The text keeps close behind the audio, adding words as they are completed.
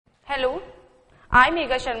Hello, I'm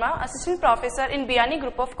Megha Sharma, Assistant Professor in Biani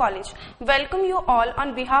Group of College. Welcome you all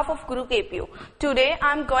on behalf of Guru KPU. Today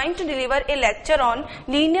I'm going to deliver a lecture on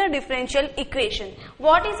linear differential equation.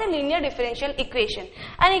 What is a linear differential equation?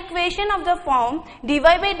 An equation of the form dy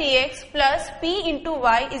by dx plus p into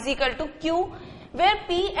y is equal to q, where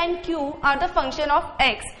p and q are the function of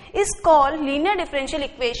x, is called linear differential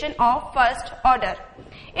equation of first order.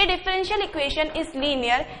 A differential equation is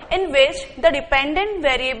linear in which the dependent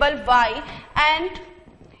variable y and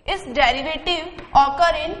its derivative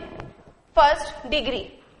occur in first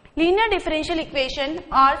degree. Linear differential equations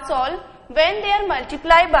are solved when they are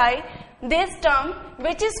multiplied by this term,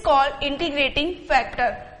 which is called integrating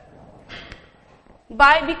factor.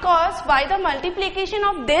 Because by the multiplication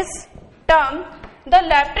of this term, the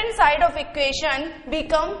left hand side of equation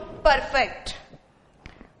become perfect.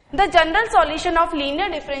 The general solution of linear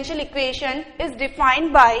differential equation is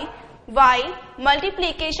defined by y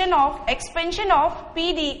multiplication of expansion of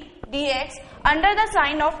p dx under the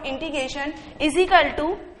sign of integration is equal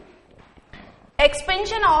to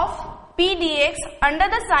expansion of p dx under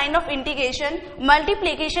the sign of integration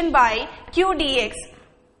multiplication by q dx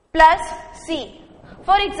plus c.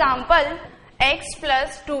 For example, x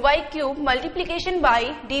plus 2y cube multiplication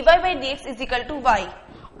by dy by dx is equal to y,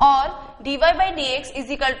 or dy by dx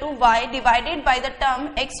is equal to y divided by the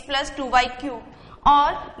term x plus 2y cube,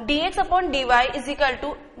 or dx upon dy is equal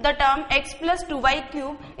to the term x plus 2y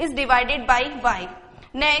cube is divided by y.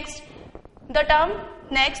 Next term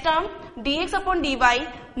dx upon dy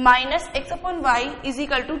minus x upon y is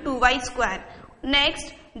equal to 2y square.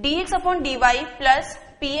 Next dx upon dy plus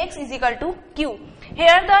px is equal to q.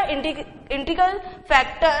 Here the integral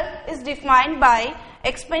factor is defined by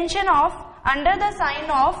expansion of under the sign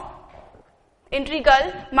of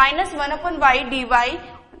integral minus 1 upon y dy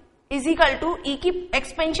is equal to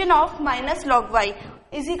expansion of minus log y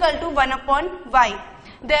is equal to 1 upon y.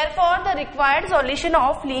 Therefore, the required solution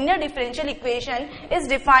of linear differential equation is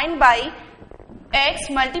defined by x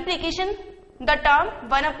multiplication the term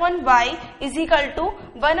 1 upon y is equal to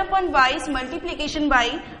 1 upon y's multiplication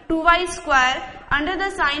by 2y square under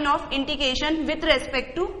the sign of integration with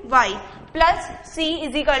respect to y plus c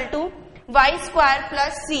is equal to y square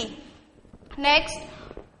plus c. Next,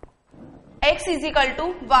 x is equal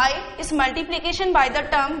to y is multiplication by the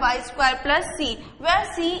term y square plus c, where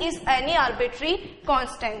c is any arbitrary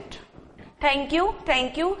constant. Thank you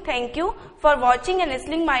for watching and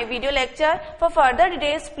listening my video lecture. For further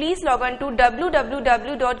details, please log on to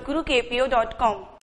www.gurukpo.com.